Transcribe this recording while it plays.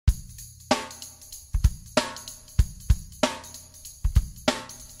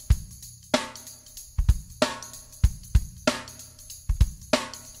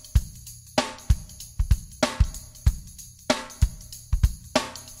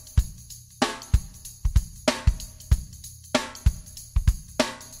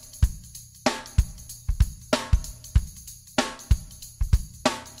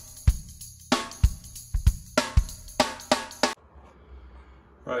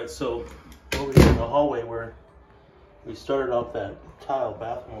Alright, so over here in the hallway where we started off that tile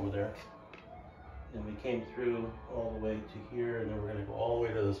bathroom over there, and we came through all the way to here, and then we're going to go all the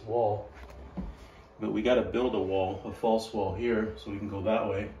way to this wall. But we got to build a wall, a false wall here, so we can go that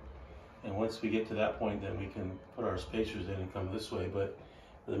way. And once we get to that point, then we can put our spacers in and come this way. But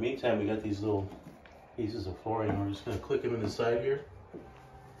in the meantime, we got these little pieces of flooring. We're just going to click them in the side here.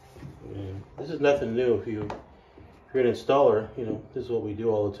 And this is nothing new. If you're an installer, you know, this is what we do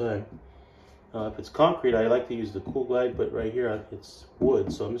all the time. If it's concrete, I like to use the Cool Glide, but right here it's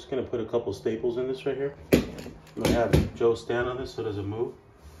wood. So I'm just going to put a couple staples in this right here. I'm going to have Joe stand on this so it doesn't move.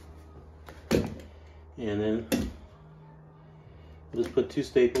 And then I'll just put 2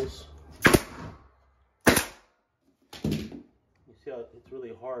 staples. You see how it's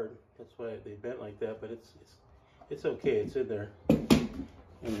really hard. That's why they bent like that, but it's okay. It's in there. And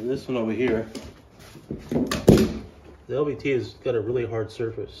then this one over here, the LVT has got a really hard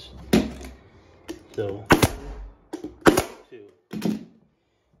surface. So,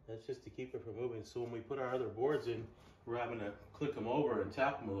 that's just to keep it from moving. So when we put our other boards in, we're having to click them over and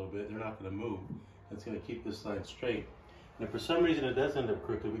tap them a little bit. They're not going to move. That's going to keep this line straight. And if for some reason it does end up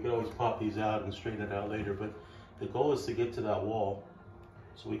crooked, we could always pop these out and straighten it out later. But the goal is to get to that wall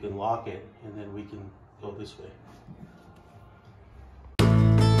so we can lock it, and then we can go this way.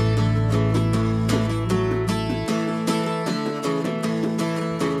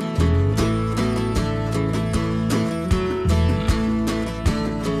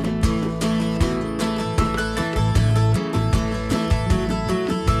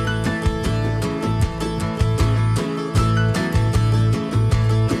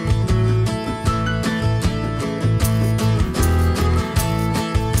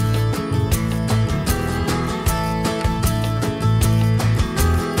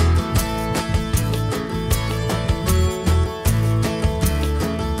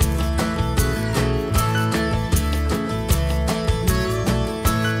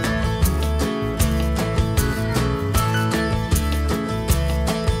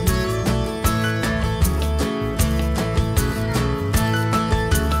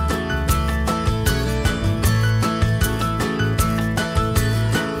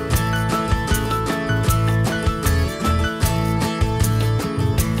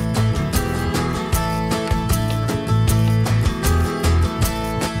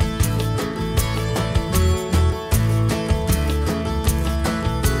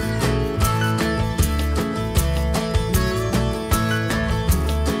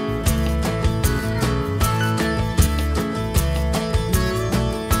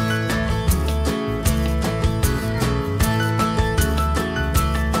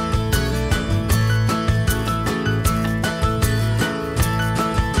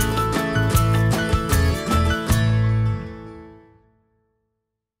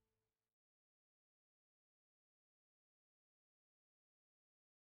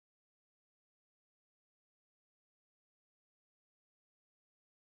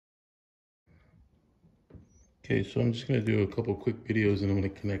 Okay, so I'm just going to do a couple quick videos and I'm going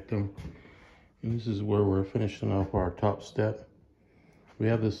to connect them. And this is where we're finishing off our top step. We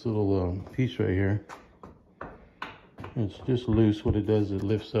have this little piece right here. And it's just loose. What it does, it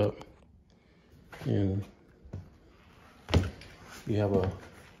lifts up. And you have a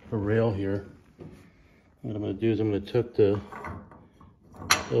rail here. What I'm going to do is I'm going to tuck the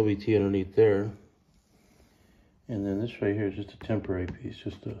LVT underneath there. And then this right here is just a temporary piece,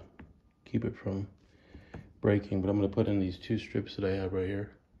 just to keep it from breaking. But I'm going to put in these 2 strips that I have right here.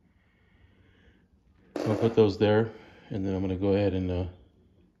 I'll put those there, and then I'm going to go ahead and on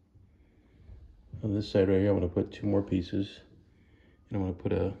this side right here, I'm going to put 2 more pieces, and I'm going to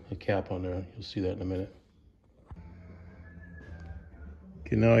put a cap on there. You'll see that in a minute.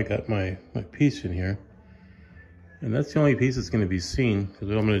 Okay, now I got my piece in here, and that's the only piece that's going to be seen, because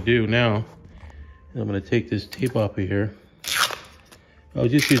what I'm going to do now is I'm going to take this tape off of here. I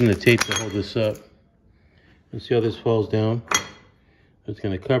was just using the tape to hold this up. And see how this falls down? It's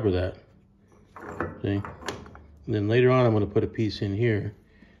going to cover that. See? And then later on, I'm going to put a piece in here.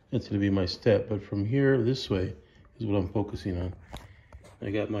 That's going to be my step. But from here this way is what I'm focusing on.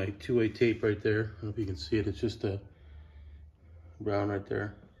 I got my 2-way tape right there. I don't know if you can see it. It's just a brown right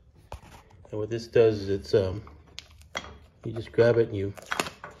there. And what this does is it's you just grab it and you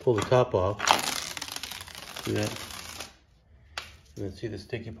pull the top off. See that? And then see the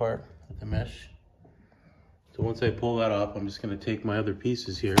sticky part with the mesh? So once I pull that off, I'm just going to take my other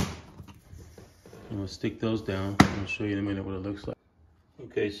pieces here and we'll stick those down. I'll show you in a minute what it looks like.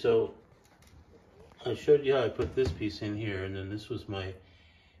 Okay, so I showed you how I put this piece in here, and then this was my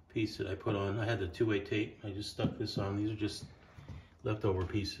piece that I put on. I had the 2-way tape. I just stuck this on. These are just leftover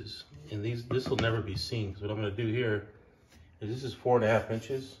pieces. And this will never be seen, because what I'm gonna do here is this is 4.5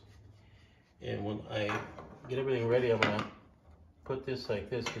 inches. And when I get everything ready, I'm gonna put this like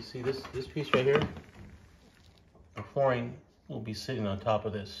this. You see this piece right here? The flooring will be sitting on top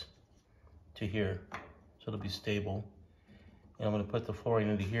of this to here, so it'll be stable. And I'm gonna put the flooring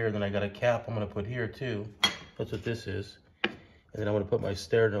into here, and then I got a cap I'm gonna put here too. That's what this is. And then I'm gonna put my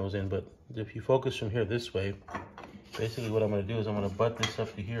stair nose in, but if you focus from here this way, basically what I'm gonna do is I'm gonna butt this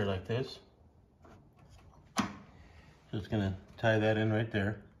up to here like this. Just gonna tie that in right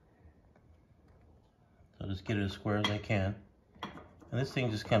there. So just get it as square as I can. And this thing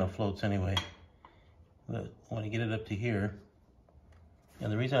just kind of floats anyway. But when I get it up to here,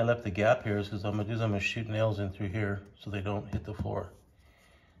 and the reason I left the gap here is because I'm gonna shoot nails in through here so they don't hit the floor.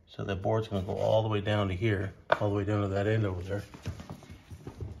 So that board's gonna go all the way down to here, all the way down to that end over there.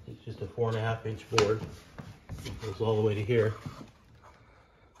 It's just a 4.5 inch board. It goes all the way to here,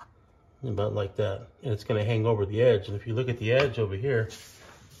 about like that. And it's gonna hang over the edge. And if you look at the edge over here,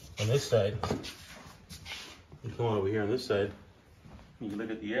 on this side, you come on over here on this side, you can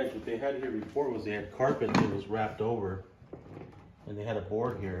look at the edge. What they had here before was they had carpet that was wrapped over, and they had a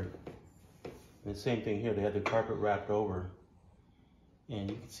board here. And the same thing here, they had the carpet wrapped over. And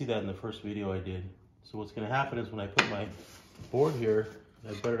you can see that in the first video I did. So what's gonna happen is when I put my board here,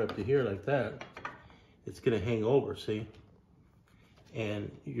 I butt it up to here like that, it's gonna hang over, see?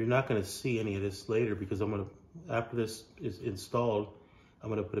 And you're not gonna see any of this later, because after this is installed, I'm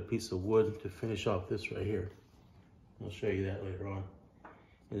gonna put a piece of wood to finish off this right here. I'll show you that later on.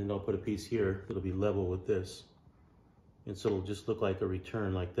 And then I'll put a piece here that'll be level with this. And so it'll just look like a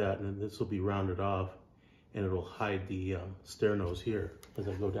return like that, and then this will be rounded off, and it'll hide the stair nose here as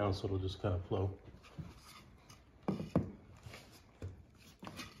I go down, so it'll just kind of flow.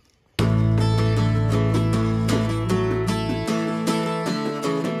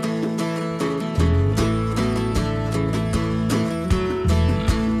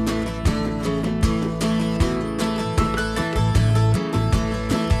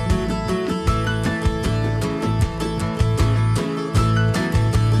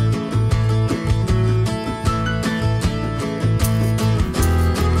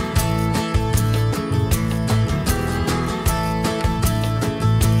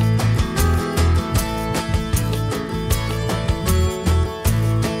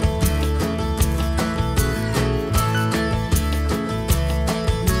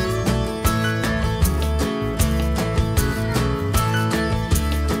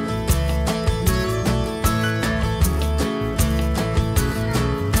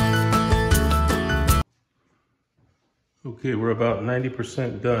 Okay, we're about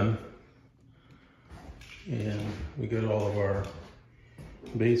 90% done, and we got all of our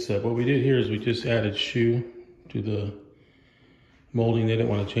base up. What we did here is we just added shoe to the molding. They didn't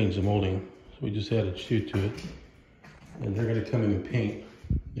want to change the molding, so we just added shoe to it. And they're going to come in and paint.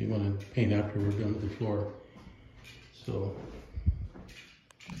 They want to paint after we're done with the floor. So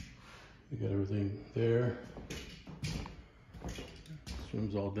we got everything there. This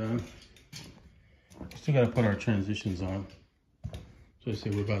room's all done. Still got to put our transitions on. So I say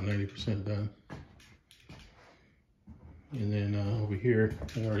we're about 90% done. And then over here,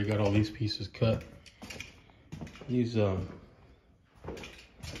 I already got all these pieces cut. These, they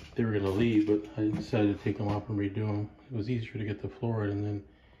were gonna leave, but I decided to take them off and redo them. It was easier to get the floor in, and then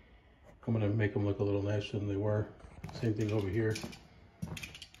I'm gonna make them look a little nicer than they were. Same thing over here.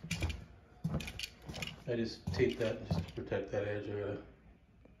 I just taped that just to protect that edge. I got a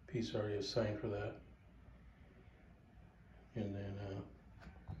piece already assigned for that. And then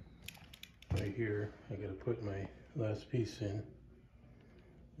right here, I gotta put my last piece in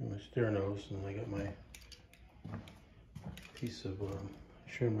my stair nose, and I got my piece of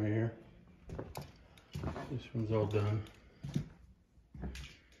trim right here. This one's all done. I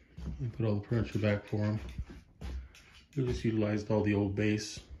put all the furniture back for them. We just utilized all the old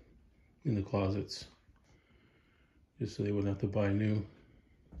base in the closets, just so they wouldn't have to buy new.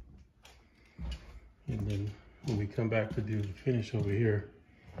 And then when we come back to do the finish over here,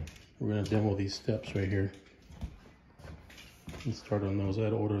 we're gonna demo these steps right here and start on those.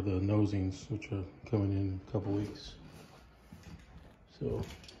 I'd order the nosings, which are coming in a couple weeks. So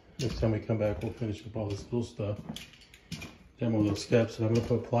next time we come back, we'll finish up all this little stuff, demo those steps, and I'm gonna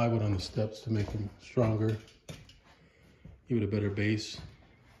put plywood on the steps to make them stronger, give it a better base.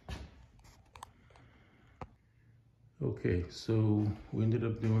 Okay, so we ended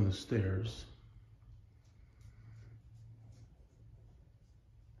up doing the stairs.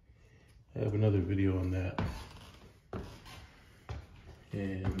 I have another video on that.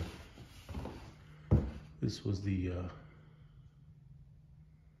 And this was the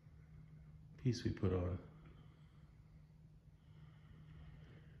piece we put on.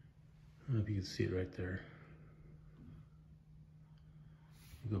 I don't know if you can see it right there.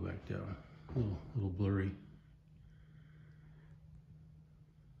 Go back down, a little blurry.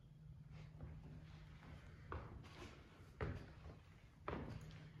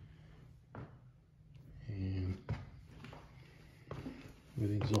 And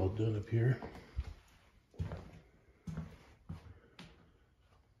everything's all done up here.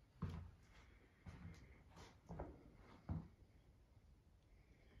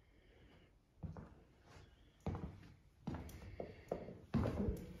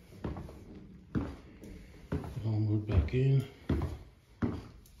 I'll move back in.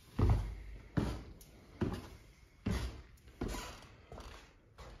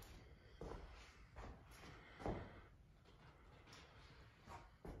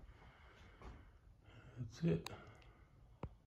 That's it.